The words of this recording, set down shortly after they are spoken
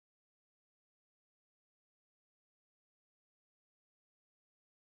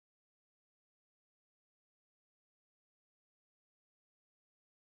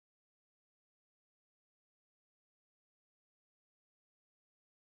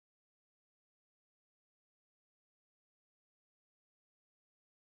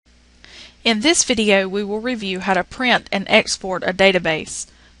In this video, we will review how to print and export a database.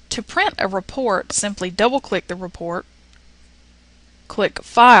 To print a report, simply double-click the report, click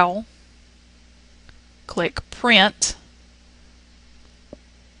File, click Print,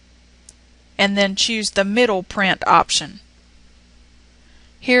 and then choose the middle print option.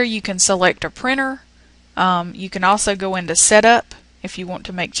 Here you can select a printer. You can also go into Setup if you want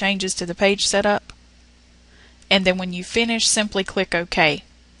to make changes to the page setup. And then when you finish, simply click OK.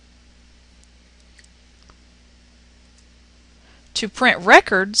 To print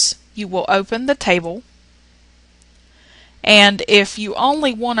records, you will open the table, and if you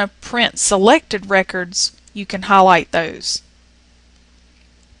only want to print selected records, you can highlight those.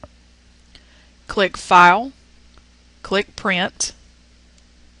 Click File, click Print,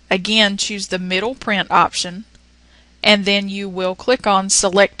 again choose the middle print option, and then you will click on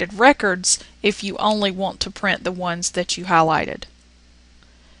Selected Records if you only want to print the ones that you highlighted.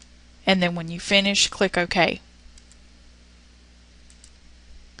 And then when you finish, click OK.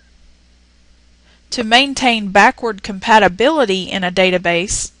 To maintain backward compatibility in a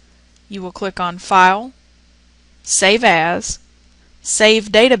database, you will click on File, Save As, Save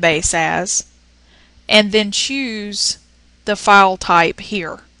Database As, and then choose the file type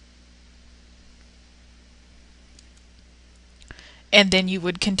here. And then you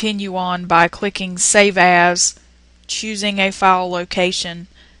would continue on by clicking Save As, choosing a file location,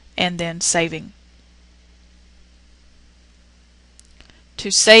 and then saving. To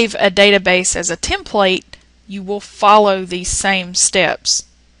save a database as a template, you will follow these same steps,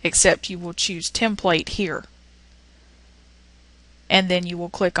 except you will choose Template here. And then you will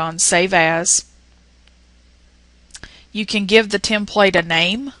click on Save As. You can give the template a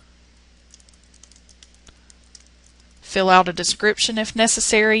name, fill out a description if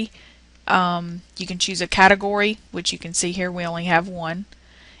necessary. You can choose a category, which you can see here we only have one.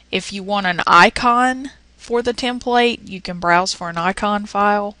 If you want an icon for the template, you can browse for an icon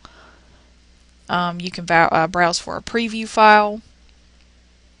file. You can browse for a preview file.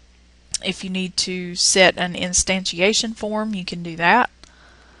 If you need to set an instantiation form, you can do that.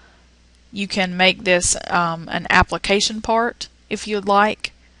 You can make this an application part if you'd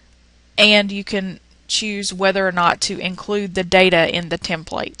like, and you can choose whether or not to include the data in the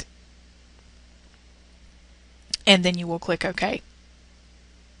template. And then you will click OK.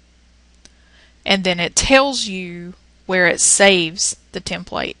 And then it tells you where it saves the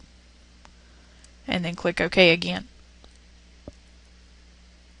template. And then click OK again.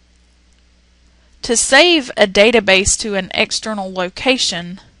 To save a database to an external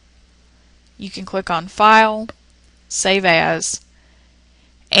location, you can click on File, Save As,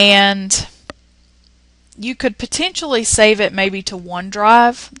 and you could potentially save it maybe to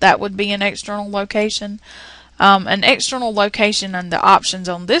OneDrive. That would be an external location. An external location and the options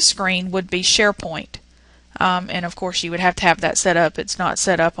on this screen would be SharePoint. And of course you would have to have that set up. It's not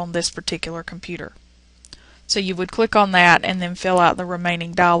set up on this particular computer. So you would click on that and then fill out the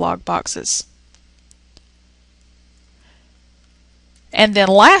remaining dialog boxes. And then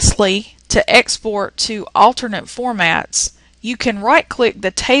lastly, to export to alternate formats, you can right-click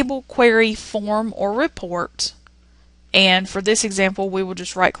the table, query, form, or report. And for this example, we will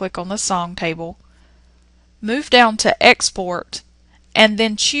just right-click on the song table. Move down to Export, and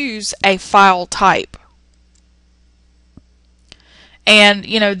then choose a file type. And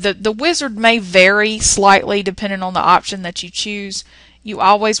you know, the wizard may vary slightly depending on the option that you choose. You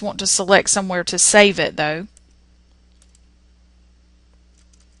always want to select somewhere to save it though.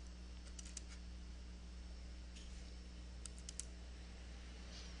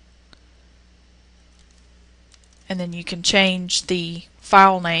 And then you can change the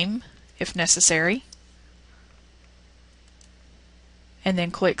file name if necessary. And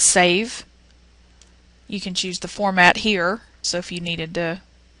then click Save. You can choose the format here, so if you needed to,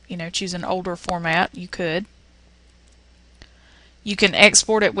 choose an older format, you could. You can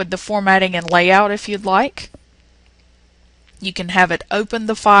export it with the formatting and layout if you'd like. You can have it open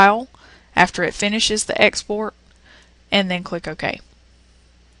the file after it finishes the export, and then click OK.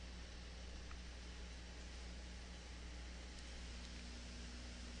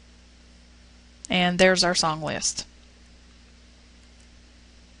 And there's our song list.